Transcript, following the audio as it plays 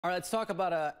All right, let's talk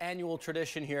about an annual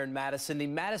tradition here in Madison. The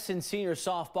Madison Senior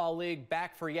Softball League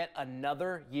back for yet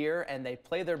another year, and they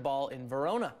play their ball in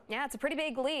Verona. Yeah, it's a pretty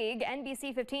big league.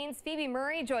 NBC 15's Phoebe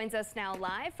Murray joins us now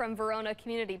live from Verona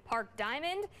Community Park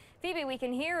Diamond. Phoebe, we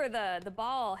can hear the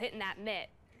ball hitting that mitt.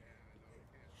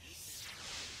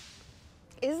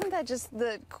 Isn't that just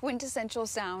the quintessential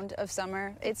sound of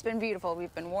summer? It's been beautiful.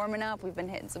 We've been warming up. We've been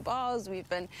hitting some balls. We've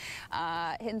been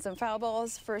hitting some foul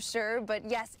balls for sure. But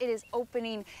yes, it is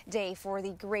opening day for the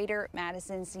Greater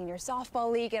Madison Senior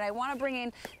Softball League. And I want to bring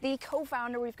in the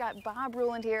co-founder. We've got Bob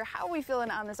Ruland here. How are we feeling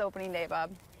on this opening day,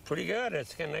 Bob? Pretty good.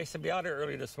 It's kind of nice to be out here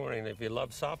early this morning. If you love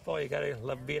softball, you got to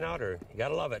love being out here. You got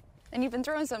to love it. And you've been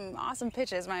throwing some awesome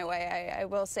pitches my way, I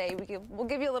will say. We'll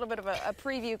give you a little bit of a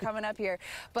preview coming up here.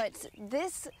 But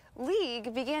this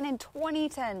league began in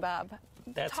 2010, Bob.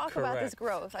 That's Talk correct. about this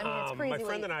growth. I mean, it's crazy. My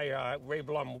friend and I, Ray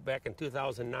Blum, back in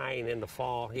 2009 in the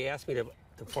fall, he asked me to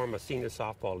form a senior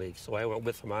softball league. So I went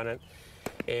with him on it.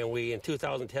 And in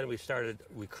 2010, we started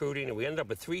recruiting, and we ended up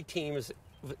with 3 teams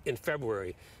in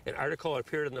February. An article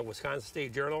appeared in the Wisconsin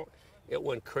State Journal. It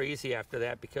went crazy after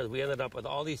that because we ended up with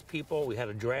all these people. We had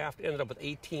a draft, ended up with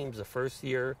 8 teams the first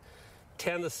year,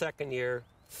 10 the second year,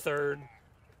 third,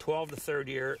 12 the third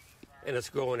year, and it's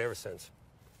growing ever since.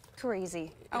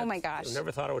 Crazy. Oh my gosh. I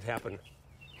never thought it would happen.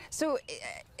 So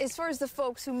as far as the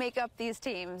folks who make up these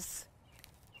teams,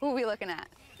 who are we looking at?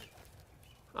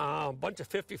 A bunch of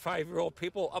 55-year-old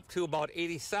people up to about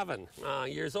 87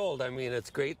 years old. I mean, it's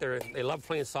great. They love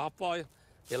playing softball.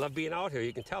 They love being out here.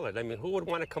 You can tell it. I mean, who would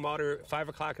want to come out here at 5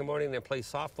 o'clock in the morning and play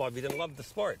softball if you didn't love the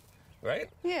sport, right?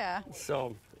 Yeah.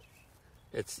 So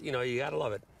it's, you got to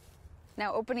love it.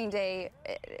 Now, opening day,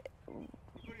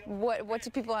 what do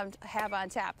people have on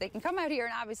tap? They can come out here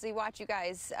and obviously watch you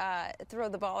guys throw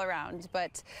the ball around,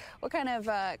 but what kind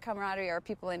of camaraderie are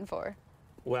people in for?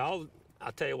 Well,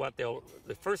 I'll tell you what,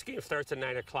 the first game starts at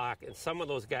 9 o'clock, and some of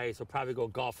those guys will probably go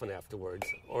golfing afterwards,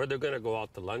 or they're going to go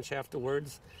out to lunch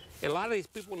afterwards. And a lot of these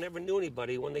people never knew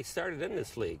anybody when they started in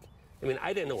this league. I mean,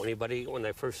 I didn't know anybody when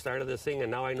I first started this thing,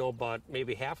 and now I know about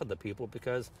maybe half of the people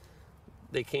because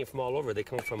they came from all over. They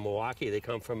come from Milwaukee, they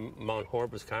come from Mount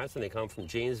Horeb, Wisconsin, they come from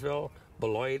Janesville,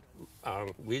 Beloit,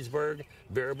 Reedsburg,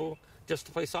 Baraboo, just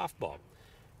to play softball.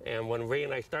 And when Ray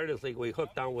and I started this league, we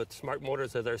hooked on with Smart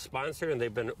Motors as our sponsor, and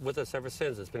they've been with us ever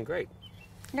since. It's been great.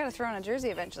 I got to throw on a jersey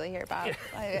eventually here, Bob.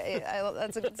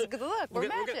 That's a good look. We're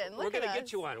matching. We're going to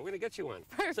get you one. We're going to get you one.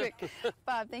 Perfect.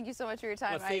 Bob, thank you so much for your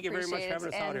time. Well, thank you very much for having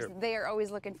us out here. And they are always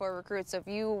looking for recruits. So if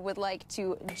you would like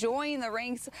to join the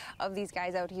ranks of these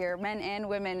guys out here, men and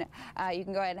women, you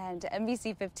can go ahead and head to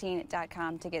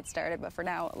NBC15.com to get started. But for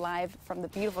now, live from the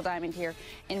beautiful Diamond here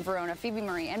in Verona, Phoebe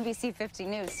Murray, NBC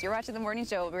 15 News. You're watching The Morning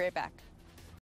Show. We'll be right back.